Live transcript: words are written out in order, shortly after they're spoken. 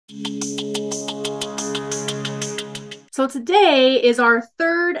So today is our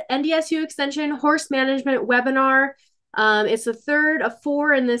third NDSU Extension Horse Management webinar. It's the third of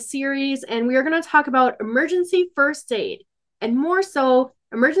four in this series, and we are going to talk about emergency first aid, and more so,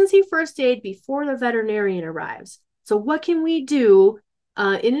 emergency first aid before the veterinarian arrives. So what can we do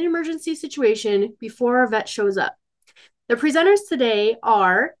in an emergency situation before our vet shows up? The presenters today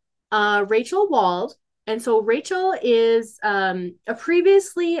are Rachel Wald. And so Rachel is a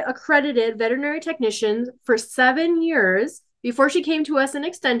previously accredited veterinary technician for 7 years before she came to us in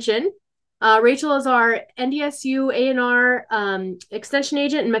extension. Rachel is our NDSU A&R extension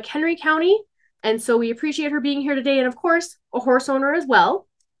agent in McHenry County. And so we appreciate her being here today. And of course, a horse owner as well.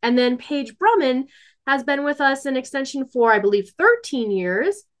 And then Paige Brummund has been with us in extension for, I believe, 13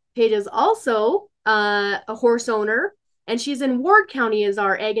 years. Paige is also a horse owner, and she's in Ward County as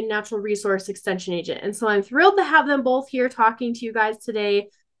our Ag and Natural Resource Extension Agent. And so I'm thrilled to have them both here talking to you guys today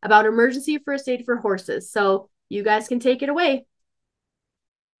about emergency first aid for horses. So you guys can take it away.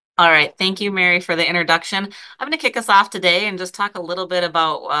 All right. Thank you, Mary, for the introduction. I'm going to kick us off today and just talk a little bit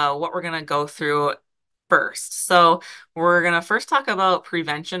about what we're going to go through first. So we're going to first talk about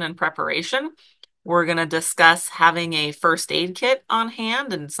prevention and preparation. We're going to discuss having a first aid kit on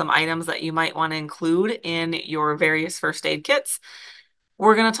hand and some items that you might want to include in your various first aid kits.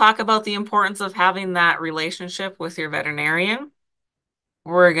 We're going to talk about the importance of having that relationship with your veterinarian.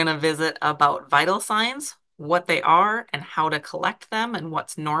 We're going to visit about vital signs, what they are, and how to collect them and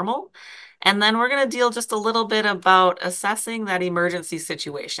what's normal. And then we're going to deal just a little bit about assessing that emergency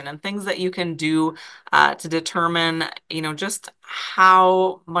situation and things that you can do to determine, just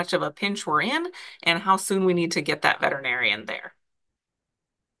how much of a pinch we're in and how soon we need to get that veterinarian there.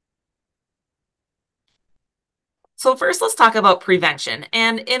 So first, let's talk about prevention.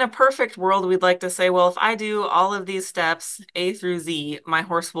 And in a perfect world, we'd like to say, well, if I do all of these steps, A through Z, my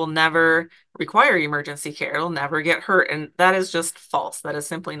horse will never require emergency care. It'll never get hurt. And that is just false. That is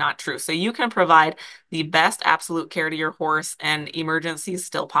simply not true. So you can provide the best absolute care to your horse, and emergencies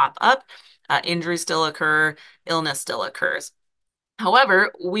still pop up, injuries still occur, illness still occurs.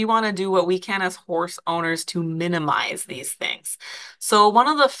 However, we want to do what we can as horse owners to minimize these things. So one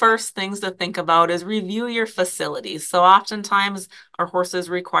of the first things to think about is review your facilities. So oftentimes our horses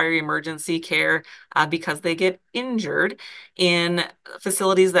require emergency care because they get injured in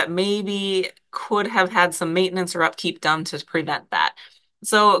facilities that maybe could have had some maintenance or upkeep done to prevent that.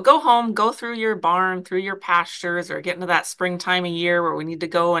 So go home, go through your barn, through your pastures, or get into that springtime of year where we need to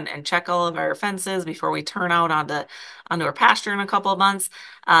go and check all of our fences before we turn out onto our pasture in a couple of months.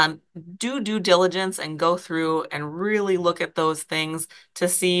 Do due diligence and go through and really look at those things to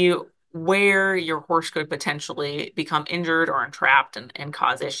see where your horse could potentially become injured or entrapped and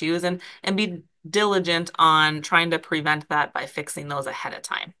cause issues, and be diligent on trying to prevent that by fixing those ahead of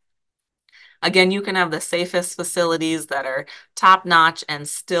time. Again, you can have the safest facilities that are top notch and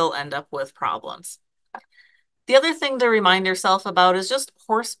still end up with problems. The other thing to remind yourself about is just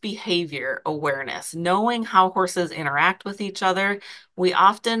horse behavior awareness, knowing how horses interact with each other. We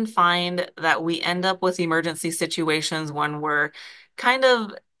often find that we end up with emergency situations when we're kind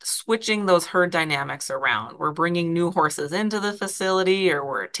of switching those herd dynamics around. We're bringing new horses into the facility, or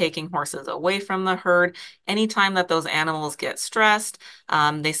we're taking horses away from the herd. Anytime that those animals get stressed,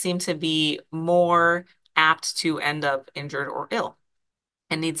 they seem to be more apt to end up injured or ill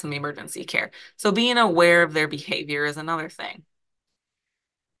and need some emergency care. So being aware of their behavior is another thing.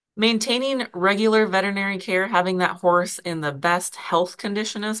 Maintaining regular veterinary care, having that horse in the best health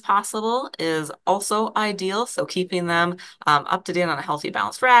condition as possible is also ideal. So keeping them up to date on a healthy,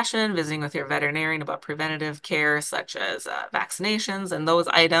 balanced ration, visiting with your veterinarian about preventative care such as vaccinations and those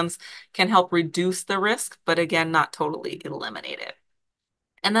items can help reduce the risk, but again, not totally eliminate it.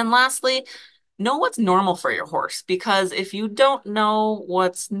 And then lastly, know what's normal for your horse, because if you don't know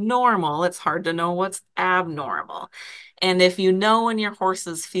what's normal, it's hard to know what's abnormal. And if you know when your horse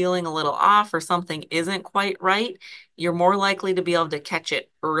is feeling a little off or something isn't quite right, you're more likely to be able to catch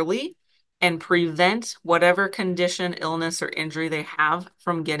it early and prevent whatever condition, illness, or injury they have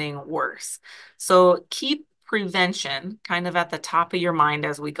from getting worse. So keep prevention kind of at the top of your mind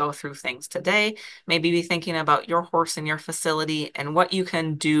as we go through things today. Maybe be thinking about your horse and your facility and what you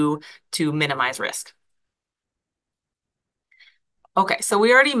can do to minimize risk. Okay, so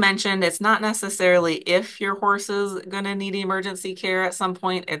we already mentioned it's not necessarily if your horse is going to need emergency care at some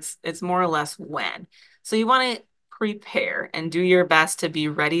point, it's more or less when. So you want to prepare and do your best to be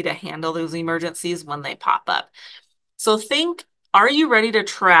ready to handle those emergencies when they pop up. So think, are you ready to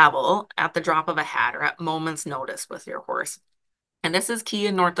travel at the drop of a hat or at moment's notice with your horse? And this is key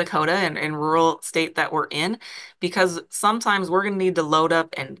in North Dakota and in rural state that we're in, because sometimes we're going to need to load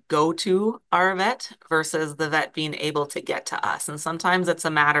up and go to our vet versus the vet being able to get to us. And sometimes it's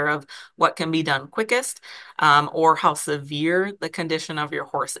a matter of what can be done quickest, or how severe the condition of your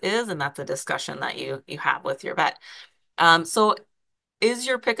horse is. And that's a discussion that you have with your vet. So is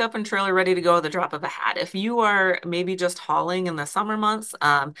your pickup and trailer ready to go at the drop of a hat? If you are maybe just hauling in the summer months,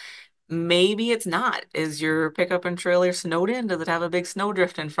 maybe it's not. Is your pickup and trailer snowed in? Does it have a big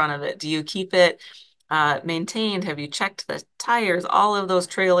snowdrift in front of it? Do you keep it maintained? Have you checked the tires? All of those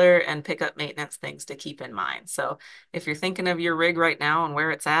trailer and pickup maintenance things to keep in mind. So if you're thinking of your rig right now and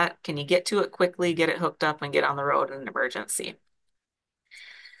where it's at, can you get to it quickly, get it hooked up, and get on the road in an emergency?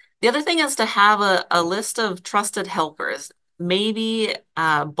 The other thing is to have a list of trusted helpers, maybe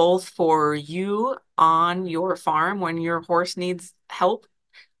both for you on your farm when your horse needs help,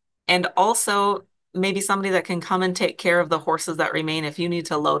 and also maybe somebody that can come and take care of the horses that remain if you need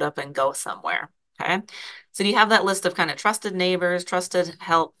to load up and go somewhere. Okay. So do you have that list of kind of trusted neighbors, trusted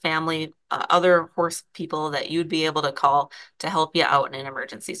help, family, other horse people that you'd be able to call to help you out in an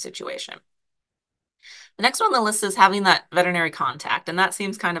emergency situation? The next one on the list is having that veterinary contact, and that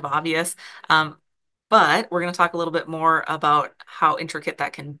seems kind of obvious, but we're going to talk a little bit more about how intricate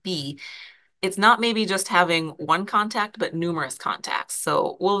that can be. It's not maybe just having one contact, but numerous contacts.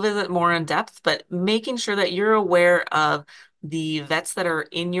 So we'll visit more in depth, but making sure that you're aware of the vets that are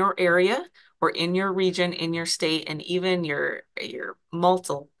in your area or in your region, in your state, and even your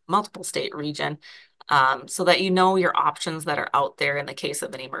multiple state region, so that you know your options that are out there in the case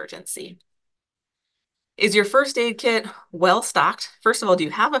of an emergency. Is your first aid kit well stocked? First of all, do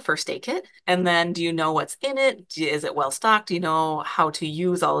you have a first aid kit? And then do you know what's in it? Is it well stocked? Do you know how to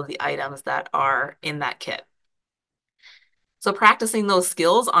use all of the items that are in that kit? So practicing those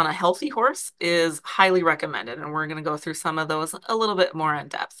skills on a healthy horse is highly recommended. And we're going to go through some of those a little bit more in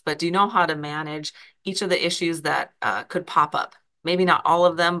depth. But do you know how to manage each of the issues that could pop up? Maybe not all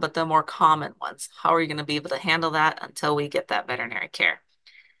of them, but the more common ones. How are you going to be able to handle that until we get that veterinary care?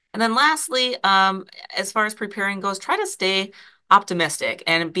 And then lastly, as far as preparing goes, try to stay optimistic.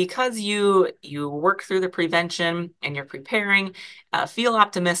 And because you work through the prevention and you're preparing, feel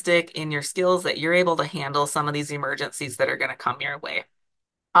optimistic in your skills that you're able to handle some of these emergencies that are going to come your way.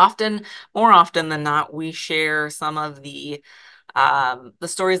 Often, more often than not, we share some of the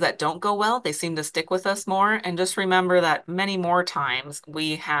stories that don't go well. They seem to stick with us more. And just remember that many more times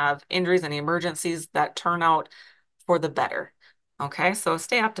we have injuries and emergencies that turn out for the better. Okay, so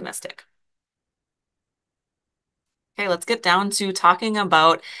stay optimistic. Okay, let's get down to talking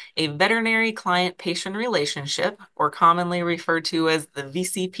about a veterinary client-patient relationship, or commonly referred to as the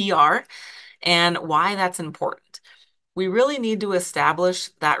VCPR, and why that's important. We really need to establish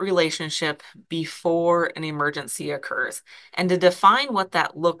that relationship before an emergency occurs. And to define what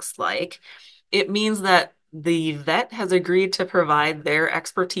that looks like, it means that the vet has agreed to provide their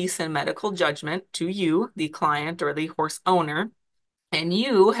expertise and medical judgment to you, the client or the horse owner, and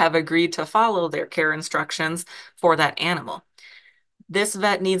you have agreed to follow their care instructions for that animal. This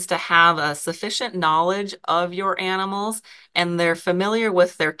vet needs to have a sufficient knowledge of your animals, and they're familiar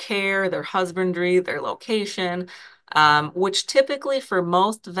with their care, their husbandry, their location, which typically for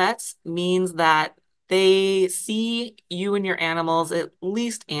most vets means that they see you and your animals at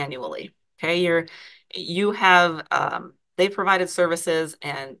least annually. Okay, you have they provided services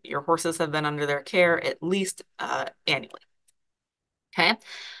and your horses have been under their care at least annually. Okay.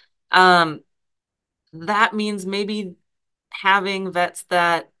 Um, that means maybe having vets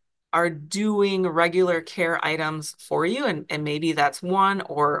that are doing regular care items for you, and maybe that's one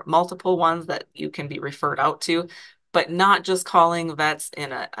or multiple ones that you can be referred out to, but not just calling vets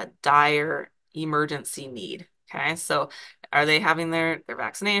in a dire emergency need. Okay, so are they having their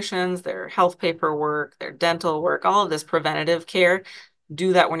vaccinations, their health paperwork, their dental work, all of this preventative care?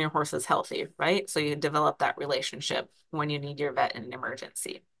 Do that when your horse is healthy, right? So you develop that relationship when you need your vet in an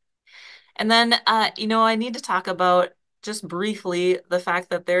emergency. And then, I need to talk about just briefly the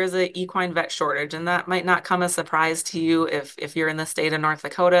fact that there's an equine vet shortage, and that might not come as a surprise to you if you're in the state of North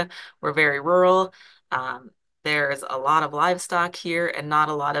Dakota. We're very rural. Um, there's a lot of livestock here and not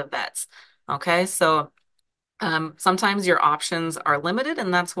a lot of vets. Okay, so sometimes your options are limited,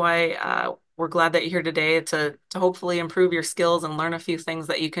 and that's why we're glad that you're here today to hopefully improve your skills and learn a few things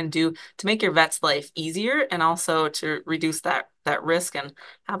that you can do to make your vet's life easier and also to reduce that risk and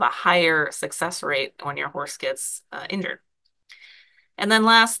have a higher success rate when your horse gets injured. And then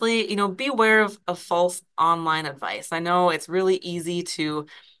lastly, beware of false online advice. I know it's really easy to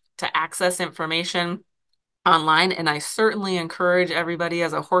access information online. And I certainly encourage everybody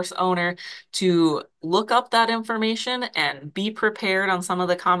as a horse owner to look up that information and be prepared on some of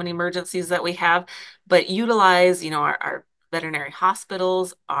the common emergencies that we have, but utilize, our veterinary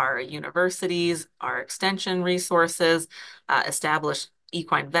hospitals, our universities, our extension resources, establish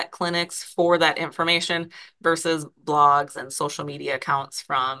equine vet clinics for that information versus blogs and social media accounts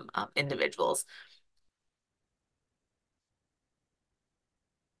from individuals.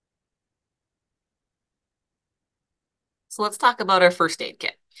 So let's talk about our first aid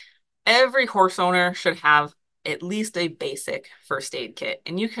kit. Every horse owner should have at least a basic first aid kit,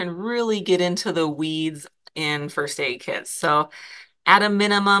 and you can really get into the weeds in first aid kits. So at a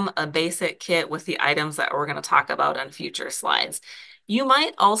minimum, a basic kit with the items that we're going to talk about on future slides. You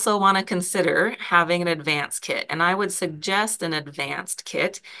might also want to consider having an advanced kit, and I would suggest an advanced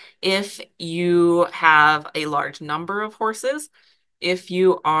kit if you have a large number of horses, if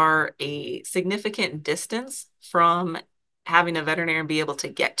you are a significant distance from having a veterinarian be able to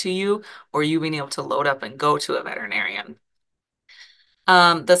get to you, or you being able to load up and go to a veterinarian.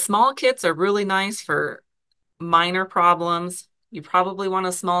 The small kits are really nice for minor problems. You probably want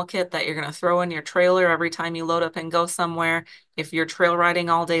a small kit that you're going to throw in your trailer every time you load up and go somewhere. If you're trail riding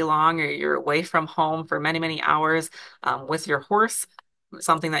all day long or you're away from home for many, many hours with your horse,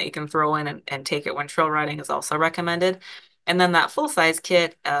 something that you can throw in and take it when trail riding is also recommended. And then that full-size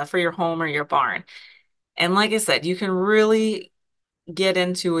kit for your home or your barn. And like I said, you can really get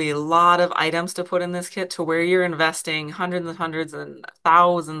into a lot of items to put in this kit to where you're investing hundreds and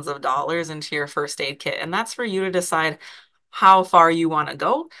thousands of dollars into your first aid kit. And that's for you to decide how far you want to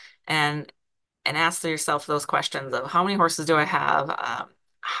go and ask yourself those questions of how many horses do I have?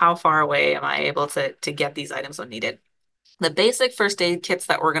 How far away am I able to get these items when needed? The basic first aid kits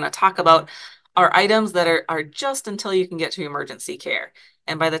that we're going to talk about are items that are just until you can get to emergency care.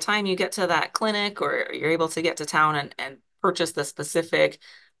 And by the time you get to that clinic or you're able to get to town and purchase the specific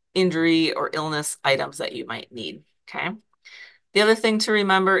injury or illness items that you might need. Okay. The other thing to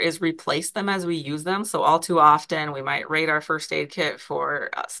remember is replace them as we use them. So all too often we might rate our first aid kit for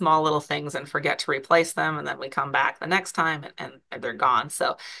small little things and forget to replace them. And then we come back the next time and they're gone.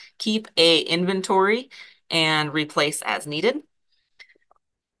 So keep a inventory and replace as needed.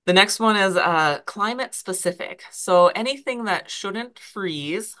 The next one is climate specific. So anything that shouldn't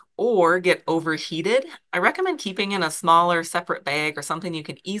freeze or get overheated, I recommend keeping in a smaller separate bag or something you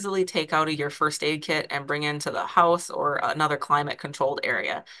can easily take out of your first aid kit and bring into the house or another climate controlled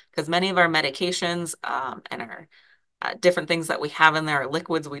area. Because many of our medications and our different things that we have in there are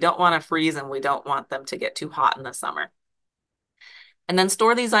liquids we don't want to freeze and we don't want them to get too hot in the summer. And then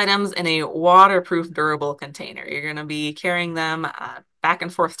store these items in a waterproof, durable container. You're going to be carrying them back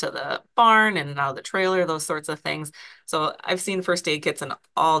and forth to the barn and out of the trailer, those sorts of things. So I've seen first aid kits in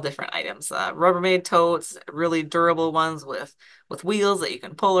all different items. Rubbermaid totes, really durable ones with wheels that you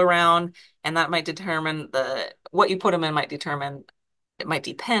can pull around, and that might determine what you put them in it might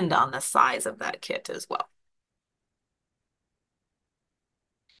depend on the size of that kit as well.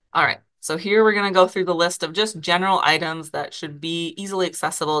 All right, so here we're going to go through the list of just general items that should be easily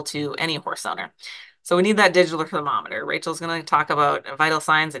accessible to any horse owner. So we need that digital thermometer. Rachel's going to talk about vital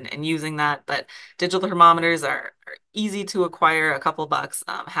signs and using that, but digital thermometers are easy to acquire, a couple bucks.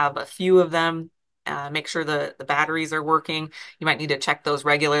 Have a few of them. Make sure the batteries are working. You might need to check those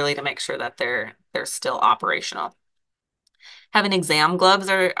regularly to make sure that they're still operational. Having exam gloves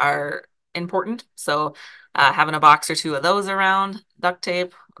are important. So having a box or two of those around, duct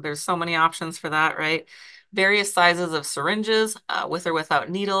tape, there's so many options for that, right? Various sizes of syringes, with or without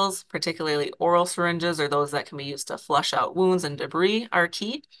needles, particularly oral syringes or those that can be used to flush out wounds and debris are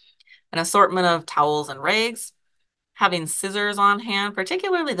key. An assortment of towels and rags. Having scissors on hand,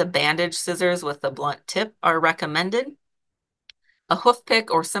 particularly the bandage scissors with the blunt tip, are recommended. A hoof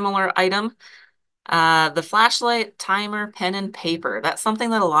pick or similar item. The flashlight, timer, pen, and paper. That's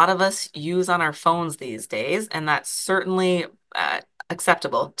something that a lot of us use on our phones these days, and that's certainly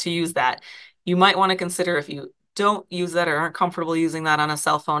acceptable to use that. You might want to consider if you don't use that or aren't comfortable using that on a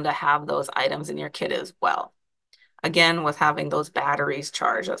cell phone to have those items in your kit as well. Again, with having those batteries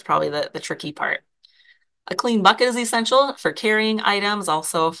charged, that's probably the tricky part. A clean bucket is essential for carrying items,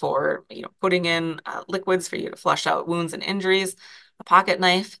 also for putting in liquids for you to flush out wounds and injuries. A pocket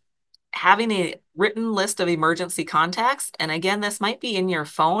knife, having a written list of emergency contacts. And again, this might be in your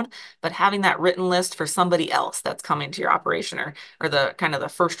phone, but having that written list for somebody else that's coming to your operation or the kind of the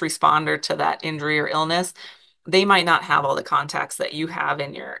first responder to that injury or illness, they might not have all the contacts that you have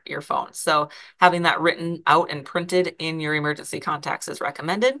in your phone. So having that written out and printed in your emergency contacts is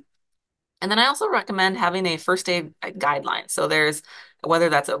recommended. And then I also recommend having a first aid guideline. So there's whether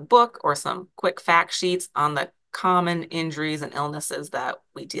that's a book or some quick fact sheets on the common injuries and illnesses that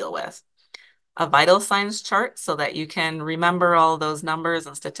we deal with. A vital signs chart so that you can remember all those numbers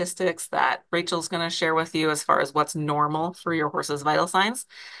and statistics that Rachel's going to share with you as far as what's normal for your horse's vital signs.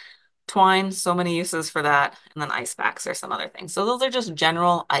 Twine, so many uses for that. And then ice packs or some other things. So those are just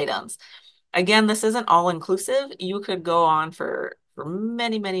general items. Again, this isn't all inclusive. You could go on for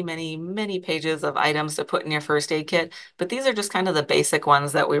many, many, many, many pages of items to put in your first aid kit, but these are just kind of the basic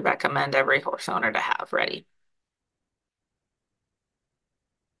ones that we recommend every horse owner to have ready.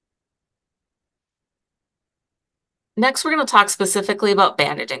 Next, we're going to talk specifically about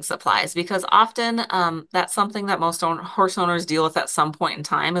bandaging supplies because often that's something that most horse owners deal with at some point in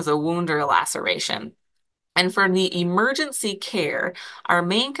time is a wound or a laceration. And for the emergency care, our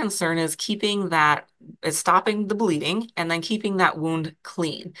main concern is stopping the bleeding and then keeping that wound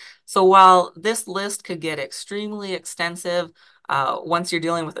clean. So while this list could get extremely extensive, once you're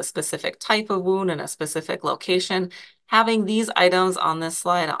dealing with a specific type of wound in a specific location, having these items on this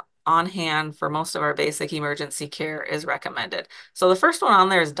slide on hand for most of our basic emergency care is recommended. So the first one on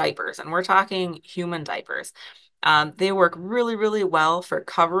there is diapers, and we're talking human diapers. They work really, really well for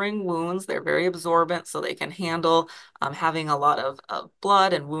covering wounds. They're very absorbent, so they can handle having a lot of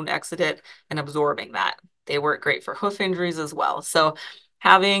blood and wound exudate and absorbing that. They work great for hoof injuries as well. So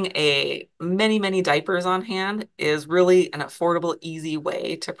having many diapers on hand is really an affordable, easy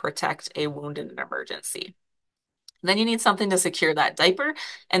way to protect a wound in an emergency. Then you need something to secure that diaper,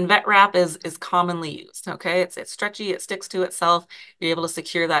 and vet wrap is commonly used. Okay, it's stretchy, it sticks to itself. You're able to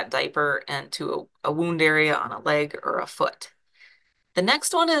secure that diaper into a wound area on a leg or a foot. The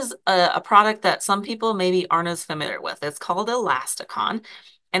next one is a product that some people maybe aren't as familiar with. It's called Elasticon,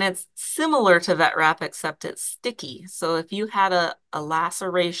 and it's similar to vet wrap, except it's sticky. So if you had a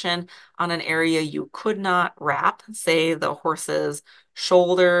laceration on an area you could not wrap, say the horse's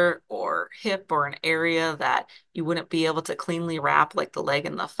shoulder or hip or an area that you wouldn't be able to cleanly wrap, like the leg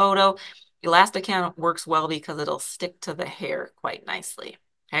in the photo, Elasticon works well because it'll stick to the hair quite nicely.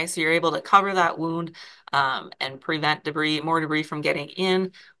 Okay, so you're able to cover that wound and prevent more debris from getting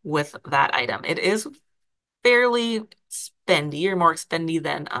in with that item. It is fairly spendy or more expendy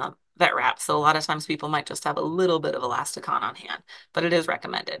than vet wrap. So a lot of times people might just have a little bit of Elasticon on hand, but it is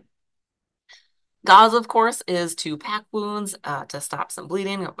recommended. Gauze, of course, is to pack wounds to stop some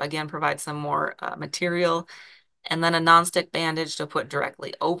bleeding. Again, provide some more material. And then a nonstick bandage to put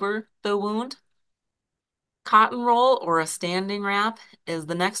directly over the wound. Cotton roll or a standing wrap is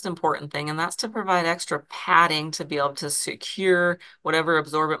the next important thing, and that's to provide extra padding to be able to secure whatever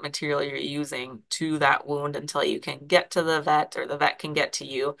absorbent material you're using to that wound until you can get to the vet or the vet can get to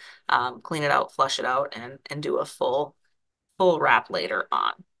you, clean it out, flush it out, and do a full wrap later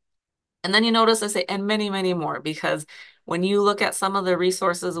on. And then you notice I say, and many more, because when you look at some of the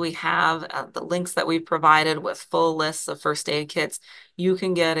resources we have, the links that we've provided with full lists of first aid kits, you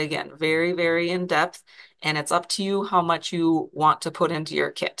can get, again, very in depth. And it's up to you how much you want to put into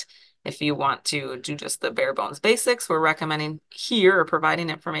your kit. If you want to do just the bare bones basics, we're recommending here or providing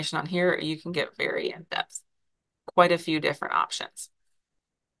information on here, you can get very in depth. Quite a few different options.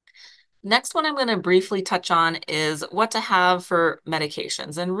 Next one I'm going to briefly touch on is what to have for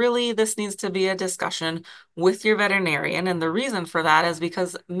medications. And really, this needs to be a discussion with your veterinarian. And the reason for that is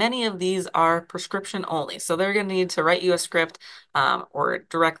because many of these are prescription only. So they're going to need to write you a script or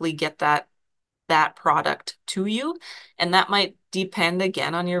directly get that product to you. And that might depend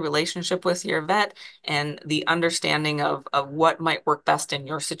again on your relationship with your vet and the understanding of what might work best in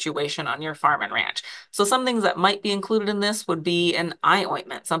your situation on your farm and ranch. So some things that might be included in this would be an eye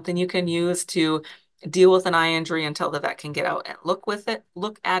ointment, something you can use to deal with an eye injury until the vet can get out and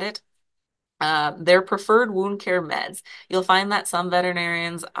look at it. Their preferred wound care meds. You'll find that some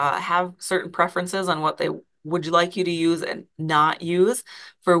veterinarians have certain preferences on what they would like you to use and not use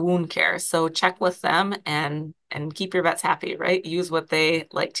for wound care. So check with them and keep your vets happy, right? Use what they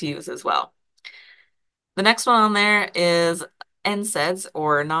like to use as well. The next one on there is NSAIDs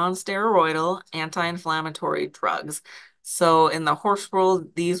or non-steroidal anti-inflammatory drugs. So in the horse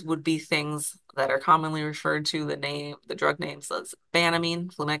world, these would be things that are commonly referred to the drug names as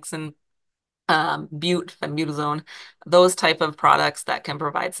Banamine, Flumexin, Bute, Fenbutazone, those type of products that can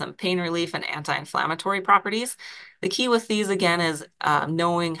provide some pain relief and anti-inflammatory properties. The key with these, again, is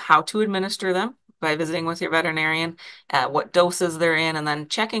knowing how to administer them by visiting with your veterinarian, what doses they're in, and then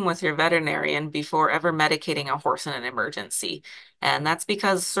checking with your veterinarian before ever medicating a horse in an emergency. And that's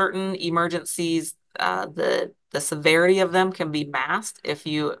because certain emergencies, the severity of them can be masked if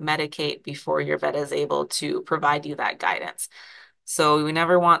you medicate before your vet is able to provide you that guidance. So we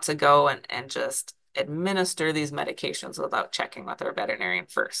never want to go and just administer these medications without checking with our veterinarian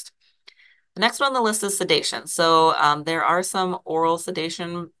first. The next one on the list is sedation. So there are some oral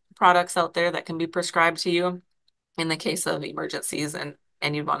sedation products out there that can be prescribed to you in the case of emergencies, and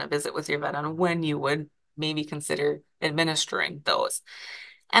you'd want to visit with your vet on when you would maybe consider administering those.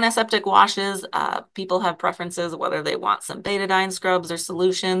 Antiseptic washes, people have preferences whether they want some betadine scrubs or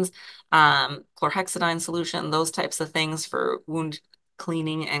solutions, chlorhexidine solution, those types of things for wound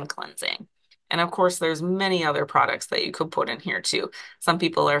cleaning and cleansing. And of course, there's many other products that you could put in here too. Some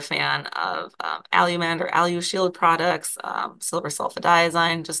people are a fan of Alumed or AluShield products, silver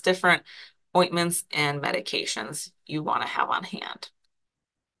sulfadiazine, just different ointments and medications you want to have on hand.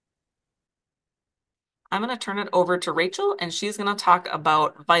 I'm going to turn it over to Rachel, and she's going to talk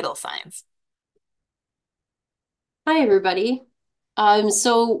about vital signs. Hi, everybody.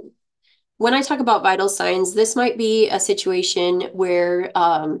 So when I talk about vital signs, this might be a situation where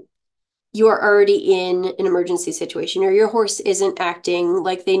you are already in an emergency situation or your horse isn't acting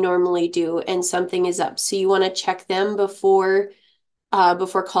like they normally do and something is up. So you want to check them before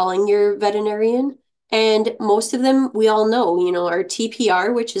calling your veterinarian. And most of them, we all know, our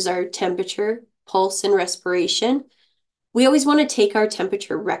TPR, which is our temperature, pulse, and respiration. We always want to take our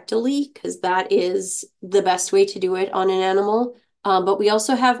temperature rectally because that is the best way to do it on an animal. But we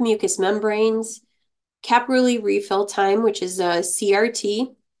also have mucous membranes, capillary refill time, which is a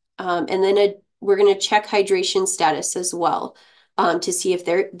CRT, and then we're going to check hydration status as well to see if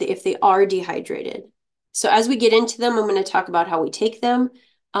they are dehydrated. So as we get into them, I'm going to talk about how we take them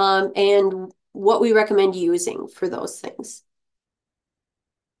and what we recommend using for those things.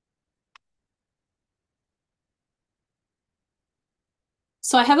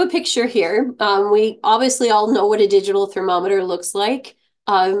 So I have a picture here. We obviously all know what a digital thermometer looks like.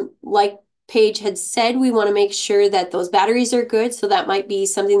 Like Paige had said, we want to make sure that those batteries are good. So that might be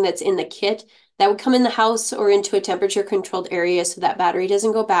something that's in the kit that would come in the house or into a temperature controlled area so that battery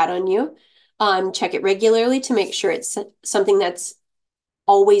doesn't go bad on you. Check it regularly to make sure it's something that's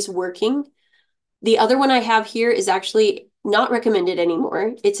always working. The other one I have here is actually not recommended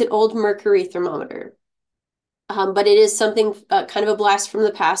anymore. It's an old mercury thermometer. But it is something kind of a blast from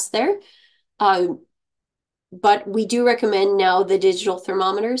the past there. But we do recommend now the digital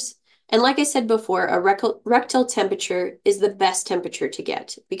thermometers. And like I said before, a rectal temperature is the best temperature to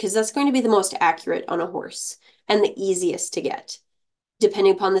get because that's going to be the most accurate on a horse and the easiest to get,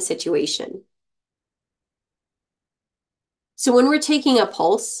 depending upon the situation. So when we're taking a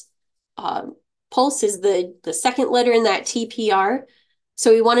pulse, pulse is the second letter in that TPR.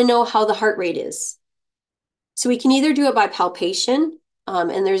 So we want to know how the heart rate is. So we can either do it by palpation,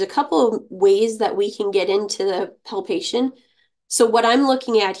 and there's a couple of ways that we can get into the palpation. So what I'm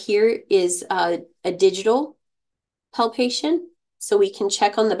looking at here is a digital palpation. So we can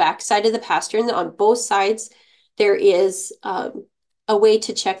check on the back side of the pastern. On both sides, there is a way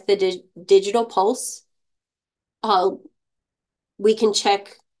to check the digital pulse. We can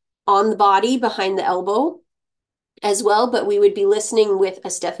check on the body behind the elbow as well, but we would be listening with a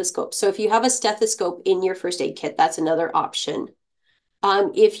stethoscope. So if you have a stethoscope in your first aid kit, that's another option.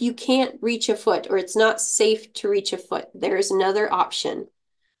 If you can't reach a foot or it's not safe to reach a foot, there's another option.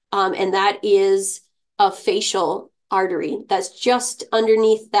 And that is a facial artery that's just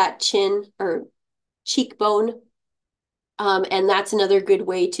underneath that chin or cheekbone. And that's another good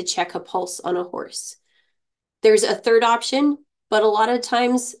way to check a pulse on a horse. There's a third option, but a lot of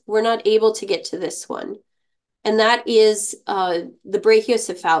times we're not able to get to this one. And that is the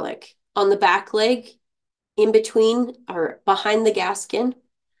brachiocephalic on the back leg, in between or behind the gaskin,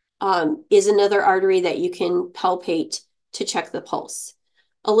 is another artery that you can palpate to check the pulse.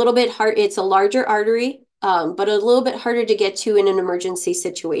 A little bit hard, it's a larger artery, but a little bit harder to get to in an emergency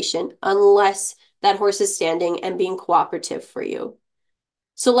situation unless that horse is standing and being cooperative for you.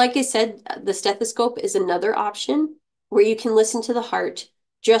 So like I said, the stethoscope is another option where you can listen to the heart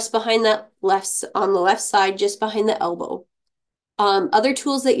just behind that on the left side, just behind the elbow. Other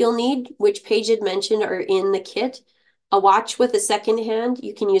tools that you'll need, which Paige had mentioned, are in the kit. A watch with a second hand.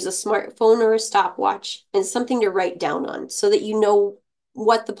 You can use a smartphone or a stopwatch and something to write down on so that you know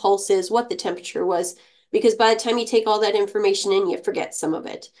what the pulse is, what the temperature was, because by the time you take all that information in, you forget some of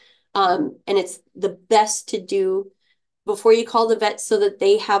it. And it's the best to do before you call the vet so that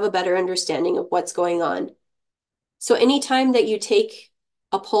they have a better understanding of what's going on. So anytime that you take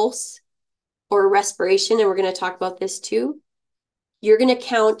a pulse or a respiration, and we're going to talk about this too, you're going to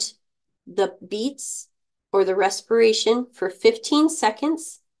count the beats or the respiration for 15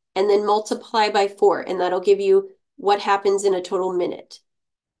 seconds and then multiply by 4, and that'll give you what happens in a total minute.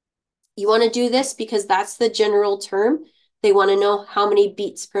 You want to do this because that's the general term They want to know how many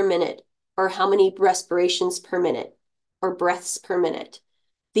beats per minute or how many respirations per minute or breaths per minute.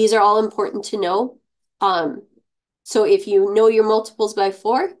 These are all important to know. So if you know your multiples by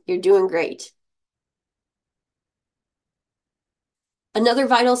 4, you're doing great. Another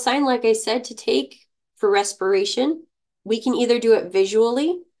vital sign, like I said, to take for respiration, we can either do it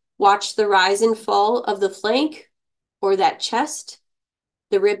visually, watch the rise and fall of the flank or that chest,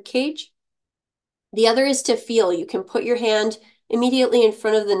 the rib cage. The other is to feel. You can put your hand immediately in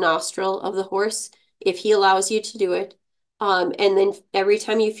front of the nostril of the horse if he allows you to do it. And then every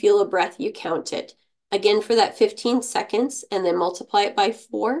time you feel a breath, you count it. Again, for that 15 seconds, and then multiply it by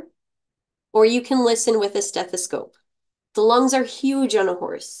 4. Or you can listen with a stethoscope. The lungs are huge on a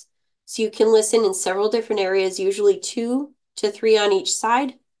horse, so you can listen in several different areas, usually 2 to 3 on each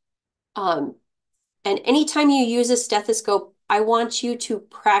side. And anytime you use a stethoscope, I want you to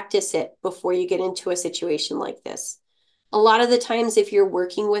practice it before you get into a situation like this. A lot of the times, if you're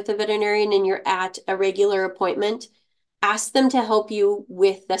working with a veterinarian and you're at a regular appointment, ask them to help you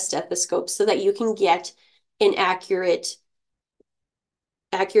with the stethoscope so that you can get an accurate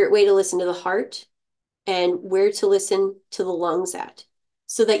way to listen to the heart and where to listen to the lungs at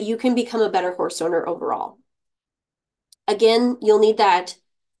so that you can become a better horse owner overall. Again, you'll need that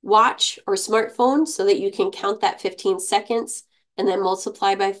watch or smartphone so that you can count that 15 seconds and then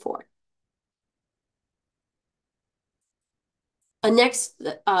multiply by 4.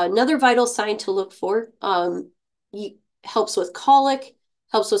 Another vital sign to look for helps with colic,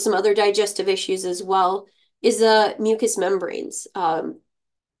 helps with some other digestive issues as well, is the mucous membranes.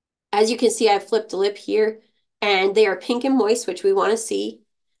 As you can see, I've flipped a lip here, and they are pink and moist, which we want to see.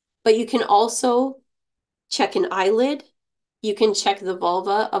 But you can also check an eyelid. You can check the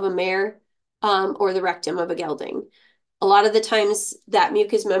vulva of a mare or the rectum of a gelding. A lot of the times that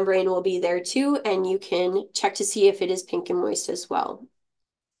mucous membrane will be there too, and you can check to see if it is pink and moist as well.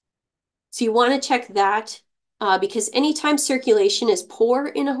 So you want to check that because anytime circulation is poor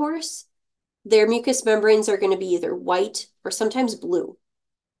in a horse, their mucous membranes are going to be either white or sometimes blue.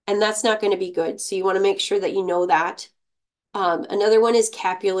 And that's not going to be good. So you want to make sure that you know that. Another one is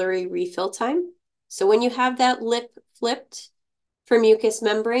capillary refill time. So when you have that lip flipped for mucous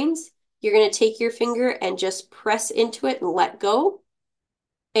membranes, you're going to take your finger and just press into it and let go.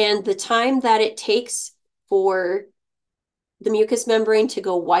 And the time that it takes for the mucous membrane to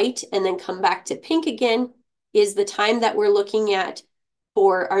go white and then come back to pink again is the time that we're looking at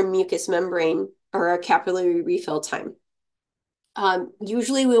for our mucous membrane or our capillary refill time.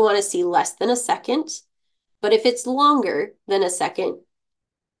 Usually we want to see less than a second, but if it's longer than a second,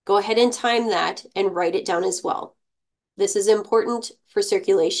 go ahead and time that and write it down as well. This is important for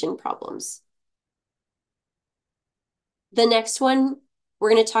circulation problems. The next one,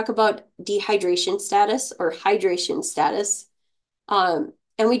 we're going to talk about dehydration status or hydration status. And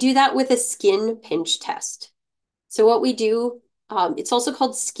we do that with a skin pinch test. So what we do, it's also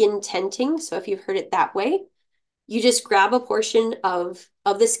called skin tenting. So if you've heard it that way, you just grab a portion of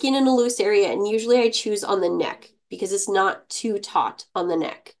the skin in a loose area, and usually I choose on the neck because it's not too taut on the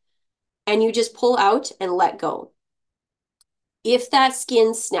neck. And you just pull out and let go. If that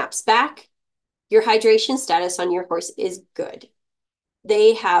skin snaps back, your hydration status on your horse is good.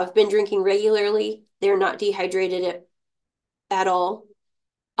 They have been drinking regularly. They're not dehydrated at all.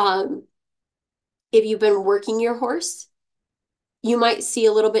 If you've been working your horse, you might see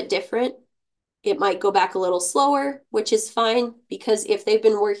a little bit different. It might go back a little slower, which is fine because if they've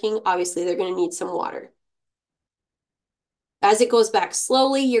been working, obviously they're going to need some water. As it goes back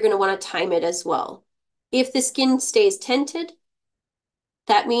slowly, you're going to want to time it as well. If the skin stays tented,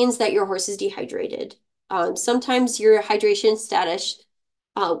 that means that your horse is dehydrated. Sometimes your hydration status,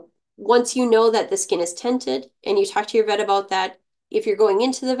 once you know that the skin is tented and you talk to your vet about that, if you're going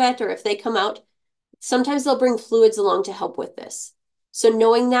into the vet or if they come out, sometimes they'll bring fluids along to help with this. So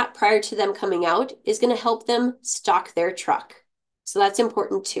knowing that prior to them coming out is going to help them stock their truck. So that's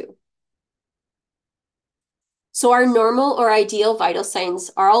important too. So our normal or ideal vital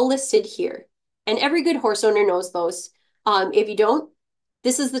signs are all listed here. And every good horse owner knows those. If you don't,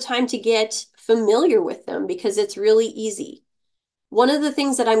 this is the time to get familiar with them because it's really easy. One of the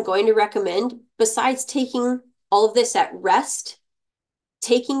things that I'm going to recommend, besides taking all of this at rest,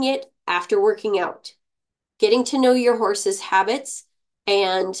 taking it after working out, getting to know your horse's habits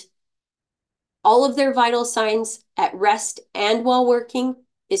and all of their vital signs at rest and while working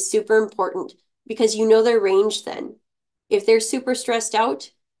is super important because you know their range then. If they're super stressed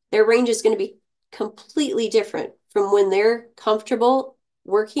out, their range is going to be completely different from when they're comfortable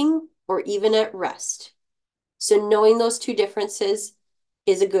working or even at rest. So knowing those two differences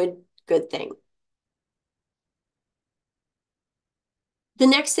is a good thing. The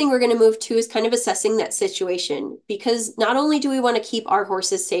next thing we're going to move to is kind of assessing that situation, because not only do we want to keep our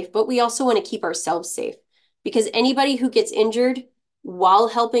horses safe, but we also want to keep ourselves safe, because anybody who gets injured while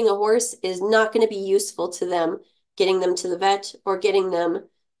helping a horse is not going to be useful to them, getting them to the vet or getting them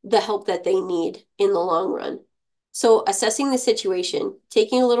the help that they need in the long run. So assessing the situation,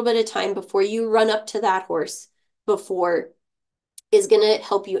 taking a little bit of time before you run up to that horse before is going to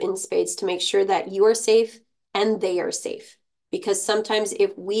help you in spades to make sure that you are safe and they are safe. Because sometimes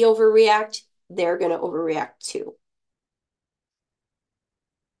if we overreact, they're going to overreact too.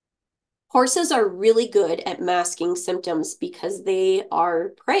 Horses are really good at masking symptoms because they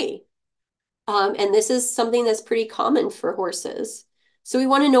are prey. And this is something that's pretty common for horses. So we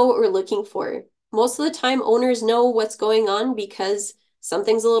want to know what we're looking for. Most of the time, owners know what's going on because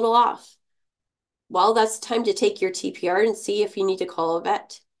something's a little off. Well, that's the time to take your TPR and see if you need to call a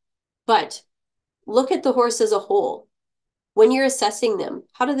vet. But look at the horse as a whole. When you're assessing them,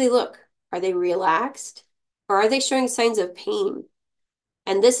 how do they look? Are they relaxed? Or are they showing signs of pain?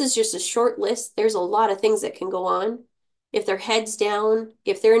 And this is just a short list. There's a lot of things that can go on. If their head's down,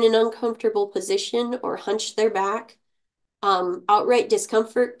 if they're in an uncomfortable position or hunch their back, outright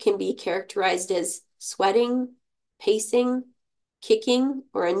discomfort can be characterized as sweating, pacing, kicking,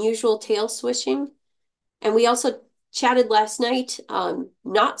 or unusual tail swishing. And we also chatted last night,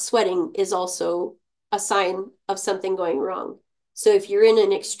 not sweating is also a sign of something going wrong. So if you're in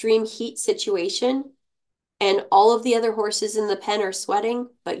an extreme heat situation and all of the other horses in the pen are sweating,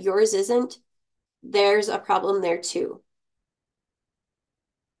 but yours isn't, there's a problem there too.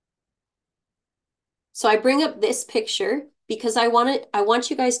 So I bring up this picture because I want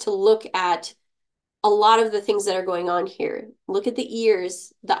you guys to look at a lot of the things that are going on here. Look at the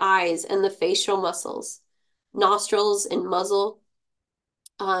ears, the eyes, and the facial muscles, nostrils and muzzle.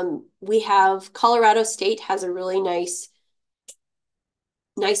 We have Colorado State has a really nice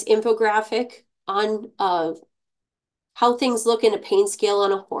infographic on how things look in a pain scale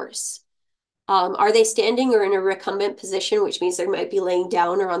on a horse. Are they standing or in a recumbent position, which means they might be laying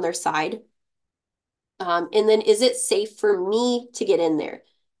down or on their side? And then is it safe for me to get in there?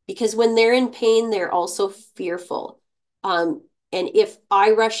 Because when they're in pain, they're also fearful. And if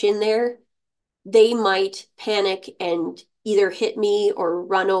I rush in there, they might panic and either hit me or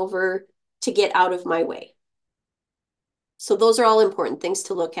run over to get out of my way. So those are all important things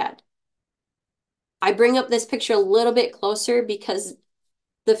to look at. I bring up this picture a little bit closer because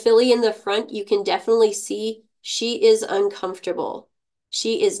the filly in the front, you can definitely see she is uncomfortable.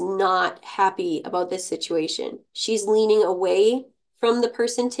 She is not happy about this situation. She's leaning away from the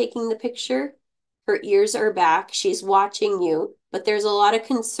person taking the picture. Her ears are back. She's watching you, but there's a lot of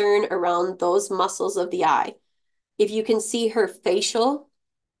concern around those muscles of the eye. If you can see her facial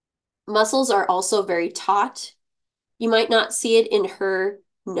muscles are also very taut. You might not see it in her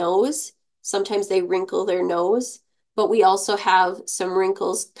nose. Sometimes they wrinkle their nose, but we also have some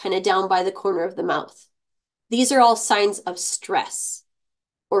wrinkles kind of down by the corner of the mouth. These are all signs of stress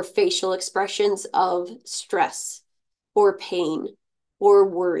or facial expressions of stress or pain or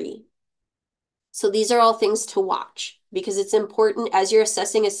worry. So these are all things to watch because it's important as you're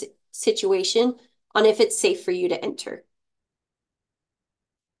assessing a situation on if it's safe for you to enter.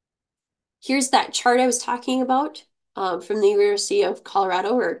 Here's that chart I was talking about from the University of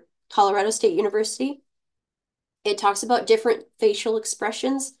Colorado or Colorado State University. It talks about different facial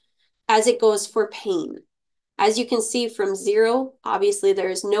expressions as it goes for pain. As you can see from 0, obviously there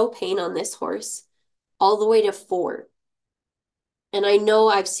is no pain on this horse, all the way to 4. And I know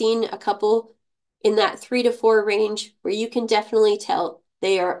I've seen a couple in that 3 to 4 range where you can definitely tell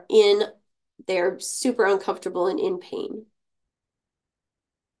they're super uncomfortable and in pain.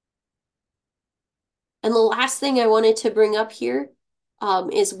 And the last thing I wanted to bring up here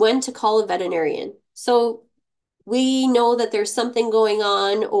is when to call a veterinarian. So we know that there's something going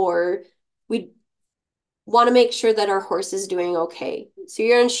on, or we want to make sure that our horse is doing okay. So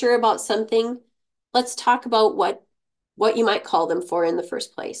you're unsure about something. Let's talk about what you might call them for in the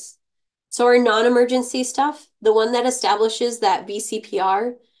first place. So our non-emergency stuff, the one that establishes that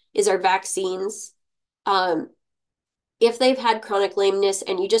VCPR is our vaccines. If they've had chronic lameness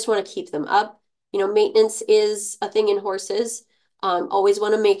and you just want to keep them up, maintenance is a thing in horses. Always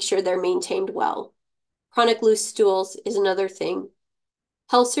want to make sure they're maintained well. Chronic loose stools is another thing.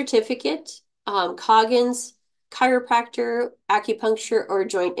 Health certificate, Coggins, chiropractor, acupuncture, or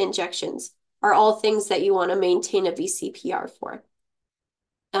joint injections are all things that you want to maintain a VCPR for.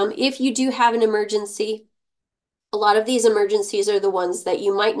 If you do have an emergency, a lot of these emergencies are the ones that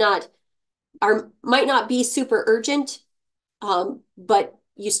you might not be super urgent, but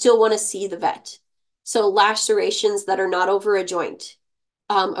you still want to see the vet. So lacerations that are not over a joint,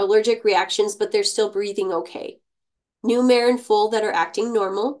 allergic reactions, but they're still breathing okay. New mare and foal that are acting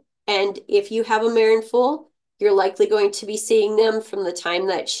normal. And if you have a mare and foal, you're likely going to be seeing them from the time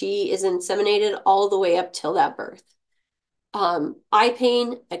that she is inseminated all the way up till that birth. Eye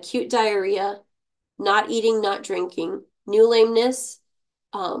pain, acute diarrhea, not eating, not drinking, new lameness,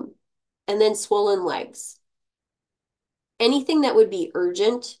 and then swollen legs. Anything that would be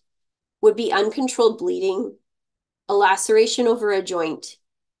urgent would be uncontrolled bleeding, a laceration over a joint,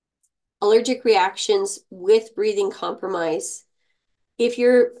 allergic reactions with breathing compromise. If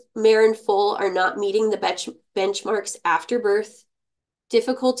your mare and foal are not meeting the benchmarks after birth,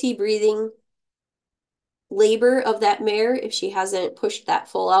 difficulty breathing, labor of that mare if she hasn't pushed that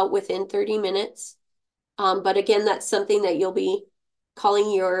foal out within 30 minutes. But again, that's something that you'll be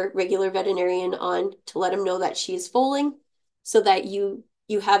calling your regular veterinarian on to let them know that she is foaling so that you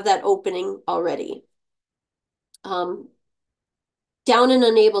have that opening already. Down and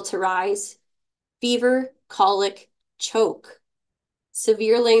unable to rise, fever, colic, choke,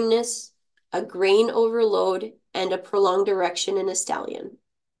 severe lameness, a grain overload, and a prolonged erection in a stallion.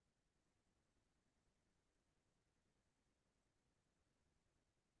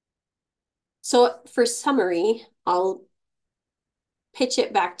 So for summary, I'll pitch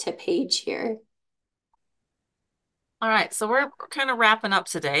it back to Paige here. All right, so we're kind of wrapping up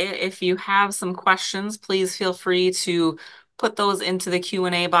today. If you have some questions, please feel free to put those into the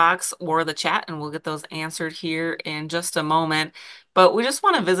Q&A box or the chat, and we'll get those answered here in just a moment. But we just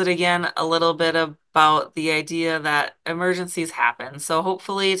want to visit again a little bit about the idea that emergencies happen. So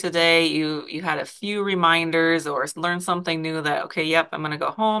hopefully today you had a few reminders or learned something new that, okay, yep, I'm going to go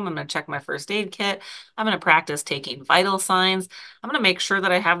home, I'm going to check my first aid kit, I'm going to practice taking vital signs, I'm going to make sure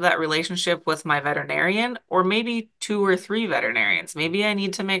that I have that relationship with my veterinarian or maybe 2 or 3 veterinarians. Maybe I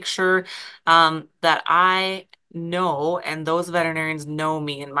need to make sure that I know and those veterinarians know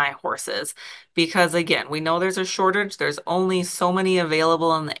me and my horses, because again, we know there's a shortage, there's only so many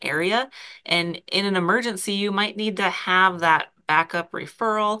available in the area, and in an emergency you might need to have that backup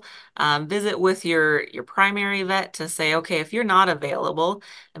referral, visit with your primary vet to say, okay, if you're not available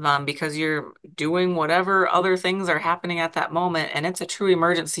because you're doing whatever other things are happening at that moment and it's a true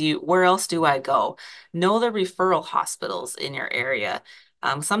emergency, where else do I go? Know the referral hospitals in your area.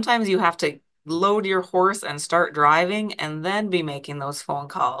 Sometimes you have to load your horse and start driving and then be making those phone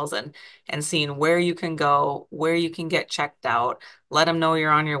calls and seeing where you can go, where you can get checked out, let them know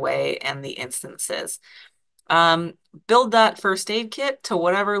you're on your way, and the instances. Build that first aid kit to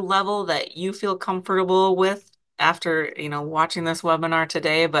whatever level that you feel comfortable with after, watching this webinar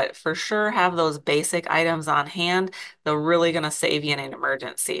today, but for sure have those basic items on hand. They're really going to save you in an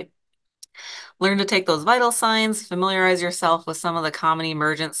emergency. Learn to take those vital signs, familiarize yourself with some of the common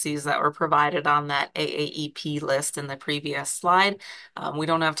emergencies that were provided on that AAEP list in the previous slide. We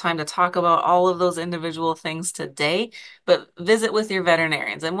don't have time to talk about all of those individual things today, but visit with your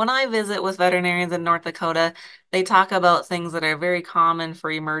veterinarians. And when I visit with veterinarians in North Dakota, they talk about things that are very common for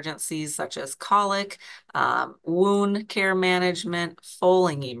emergencies, such as colic, wound care management,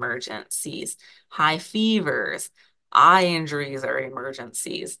 foaling emergencies, high fevers, eye injuries are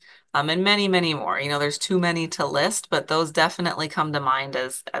emergencies. And many, many more. There's too many to list, but those definitely come to mind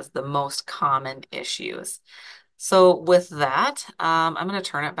as the most common issues. So with that, I'm going to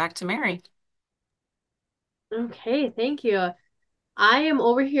turn it back to Mary. Okay, thank you. I am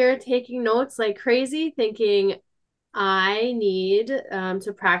over here taking notes like crazy, thinking I need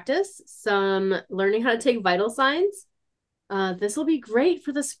to practice some learning how to take vital signs. This will be great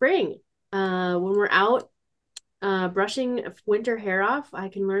for the spring. When we're out brushing winter hair off, I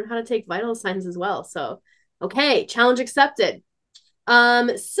can learn how to take vital signs as well. So, okay, challenge accepted.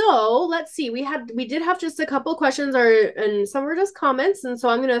 So let's see. We did have just a couple questions, and some were just comments, and so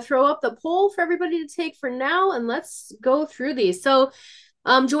I'm gonna throw up the poll for everybody to take for now, and let's go through these. So,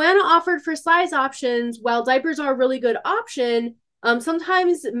 Joanna offered for size options. While diapers are a really good option,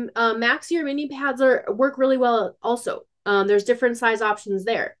 sometimes maxi or mini pads work really well also. There's different size options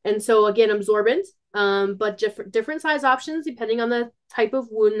there, and so again, absorbent, but different size options depending on the type of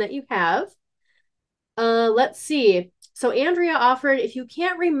wound that you have. Let's see. So Andrea offered, if you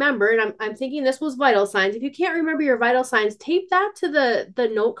can't remember, and I'm thinking this was vital signs. If you can't remember your vital signs, tape that to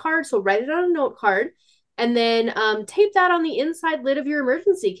the note card. So write it on a note card, and then tape that on the inside lid of your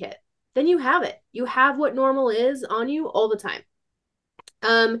emergency kit. Then you have it. You have what normal is on you all the time.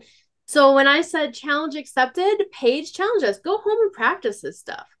 So when I said challenge accepted, Paige challenged us. Go home and practice this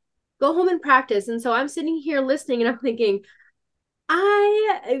stuff. Go home and practice. And so I'm sitting here listening, and I'm thinking,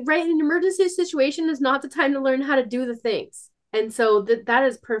 right, an emergency situation is not the time to learn how to do the things. And so that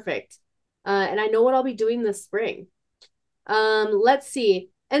is perfect. And I know what I'll be doing this spring. Let's see.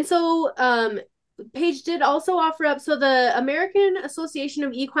 And so Paige did also offer up, so the American Association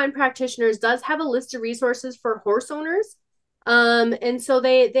of Equine Practitioners does have a list of resources for horse owners. And so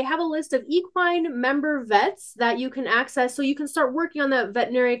they have a list of equine member vets that you can access so you can start working on that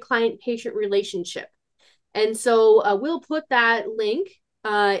veterinary client patient relationship. And so we'll put that link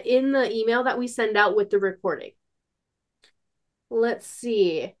in the email that we send out with the recording. Let's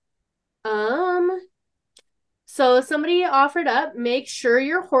see. So somebody offered up, make sure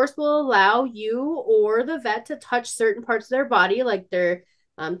your horse will allow you or the vet to touch certain parts of their body, like their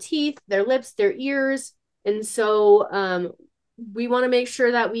teeth, their lips, their ears. And so we want to make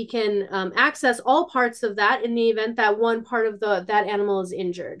sure that we can access all parts of that in the event that one part of that animal is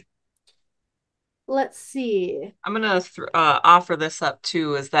injured. Let's see. I'm going to offer this up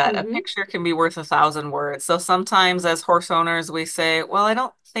too, is that a picture can be worth 1,000 words. So sometimes as horse owners, we say, well, I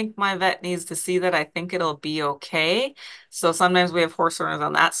don't think my vet needs to see that. I think it'll be okay. So sometimes we have horse owners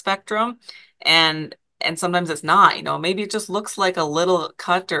on that spectrum, and sometimes it's not, maybe it just looks like a little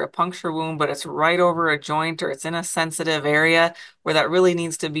cut or a puncture wound, but it's right over a joint or it's in a sensitive area where that really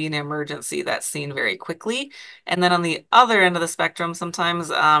needs to be an emergency that's seen very quickly. And then on the other end of the spectrum, sometimes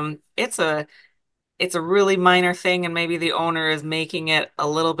it's a really minor thing, and maybe the owner is making it a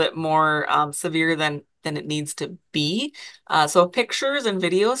little bit more severe than it needs to be. So pictures and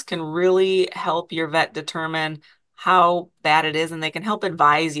videos can really help your vet determine how bad it is, and they can help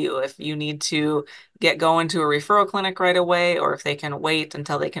advise you if you need to get going to a referral clinic right away, or if they can wait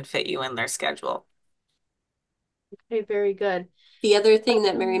until they can fit you in their schedule. Okay, very good. The other thing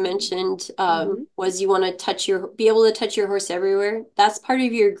that Mary mentioned was you want to be able to touch your horse everywhere. That's part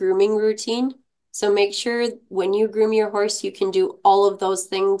of your grooming routine. So make sure when you groom your horse, you can do all of those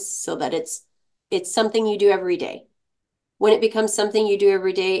things so that it's something you do every day. When it becomes something you do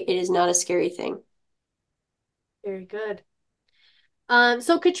every day, it is not a scary thing. Very good.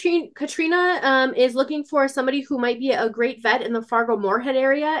 So Katrina is looking for somebody who might be a great vet in the Fargo-Moorhead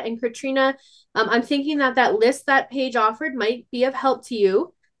area. And Katrina, I'm thinking that list that Paige offered might be of help to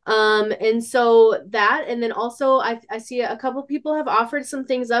you. And so that, and then also I see a couple people have offered some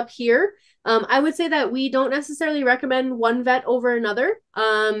things up here. I would say that we don't necessarily recommend one vet over another,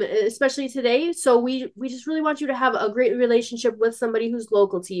 especially today. So we just really want you to have a great relationship with somebody who's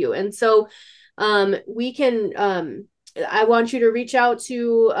local to you. And so we can I want you to reach out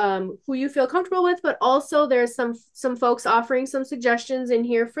to who you feel comfortable with, but also there's some folks offering some suggestions in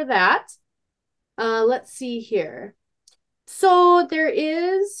here for that. Let's see here. So there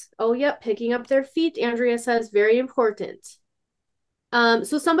is, oh, yep, picking up their feet, Andrea says, very important.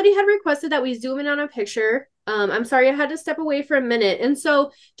 So somebody had requested that we zoom in on a picture. I'm sorry, I had to step away for a minute. And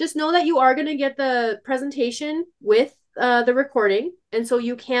so just know that you are going to get the presentation with the recording. And so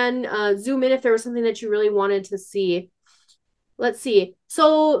you can zoom in if there was something that you really wanted to see. Let's see.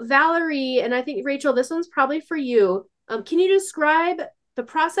 So Valerie, and I think Rachel, this one's probably for you. Can you describe the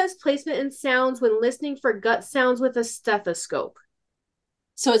process, placement, and sounds when listening for gut sounds with a stethoscope?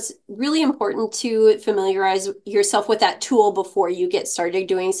 So it's really important to familiarize yourself with that tool before you get started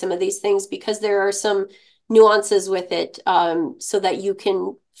doing some of these things, because there are some nuances with it so that you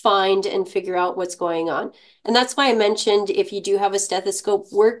can find and figure out what's going on. And that's why I mentioned, if you do have a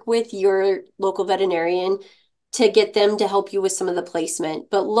stethoscope, work with your local veterinarian to get them to help you with some of the placement.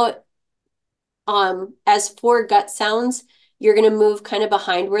 But look, as for gut sounds, you're going to move kind of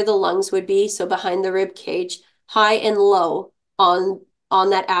behind where the lungs would be, so behind the rib cage, high and low on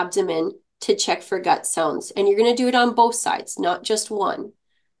that abdomen to check for gut sounds. And you're going to do it on both sides, not just one.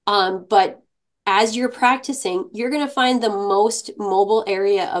 But as you're practicing, you're going to find the most mobile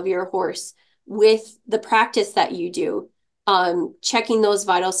area of your horse with the practice that you do, checking those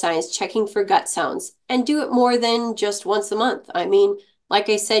vital signs, checking for gut sounds, and do it more than just once a month. I mean, like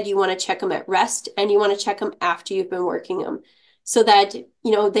I said, you want to check them at rest, and you want to check them after you've been working them, so that,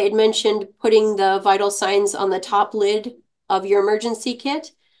 they had mentioned putting the vital signs on the top lid of your emergency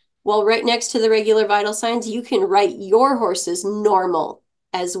kit. Well, right next to the regular vital signs, you can write your horse's normal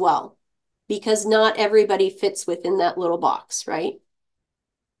as well, because not everybody fits within that little box, right?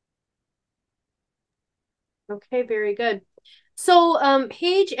 Okay, very good. So,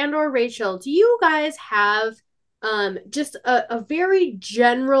 Paige and or Rachel, do you guys have just a very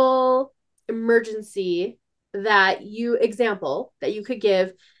general emergency example that you could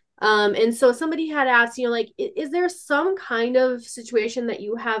give? And so somebody had asked, like, is there some kind of situation that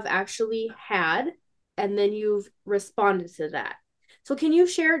you have actually had and then you've responded to that? So can you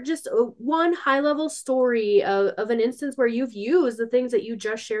share just one high level story of an instance where you've used the things that you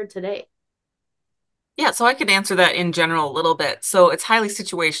just shared today? Yeah, so I could answer that in general a little bit. So it's highly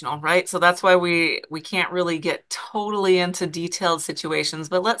situational, right? So that's why we can't really get totally into detailed situations.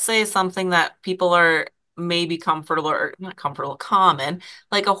 But let's say something that people are maybe comfortable or not comfortable, common,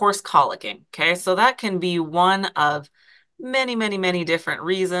 like a horse colicking. Okay, so that can be one of many, many, many different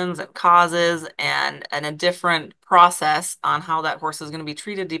reasons and causes and a different process on how that horse is going to be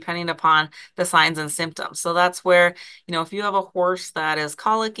treated depending upon the signs and symptoms. So that's where, you know, if you have a horse that is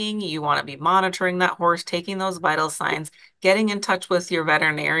colicking, you want to be monitoring that horse, taking those vital signs, getting in touch with your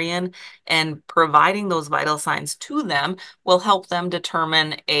veterinarian and providing those vital signs to them will help them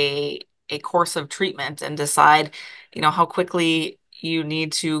determine a course of treatment and decide, you know, how quickly you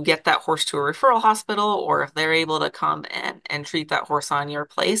need to get that horse to a referral hospital or if they're able to come and treat that horse on your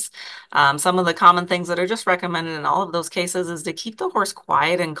place. Some of the common things that are just recommended in all of those cases is to keep the horse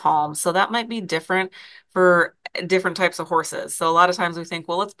quiet and calm. So that might be different for different types of horses. So a lot of times we think,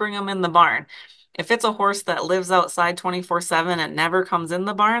 well, let's bring them in the barn. If it's a horse that lives outside 24/7 and never comes in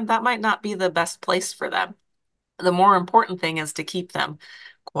the barn, that might not be the best place for them. The more important thing is to keep them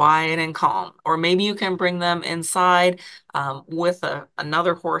quiet and calm. Or maybe you can bring them inside with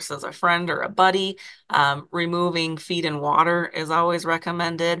another horse as a friend or a buddy. Removing feed and water is always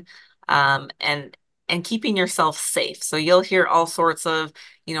recommended. And keeping yourself safe. So you'll hear all sorts of,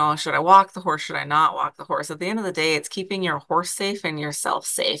 you know, should I walk the horse? Should I not walk the horse? At the end of the day, it's keeping your horse safe and yourself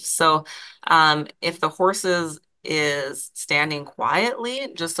safe. So if the horse is standing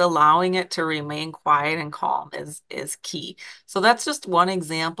quietly, just allowing it to remain quiet and calm is key. So that's just one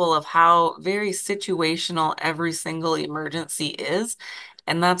example of how very situational every single emergency is.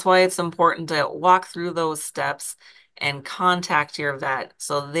 And that's why it's important to walk through those steps and contact your vet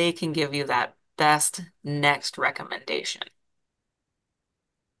so they can give you that best next recommendation.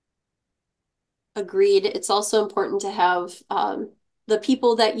 Agreed. It's also important to have the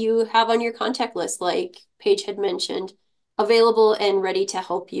people that you have on your contact list, like Paige had mentioned, available and ready to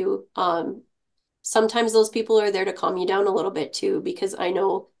help you. Sometimes those people are there to calm you down a little bit too, because I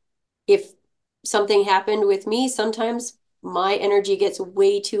know if something happened with me, sometimes my energy gets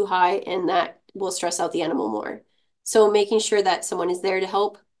way too high and that will stress out the animal more. So making sure that someone is there to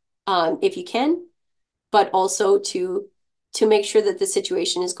help if you can, but also to make sure that the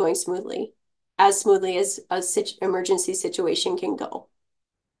situation is going smoothly as a emergency situation can go.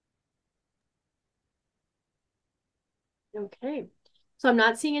 Okay. So I'm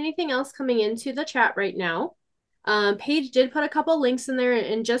not seeing anything else coming into the chat right now. Paige did put a couple links in there,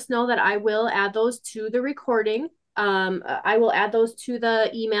 and just know that I will add those to the recording. I will add those to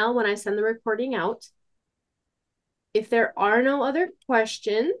the email when I send the recording out. If there are no other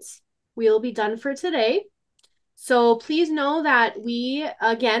questions, we'll be done for today. So please know that we,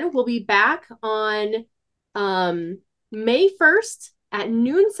 again, will be back on May 1st at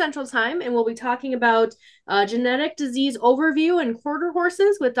noon Central Time, and we'll be talking about genetic disease overview and quarter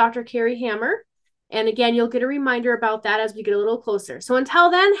horses with Dr. Carrie Hammer. And again, you'll get a reminder about that as we get a little closer. So until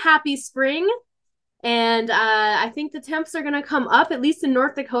then, happy spring. And I think the temps are going to come up, at least in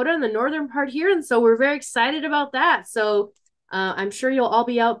North Dakota in the northern part here. And so we're very excited about that. So I'm sure you'll all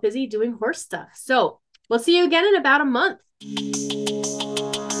be out busy doing horse stuff. So we'll see you again in about a month.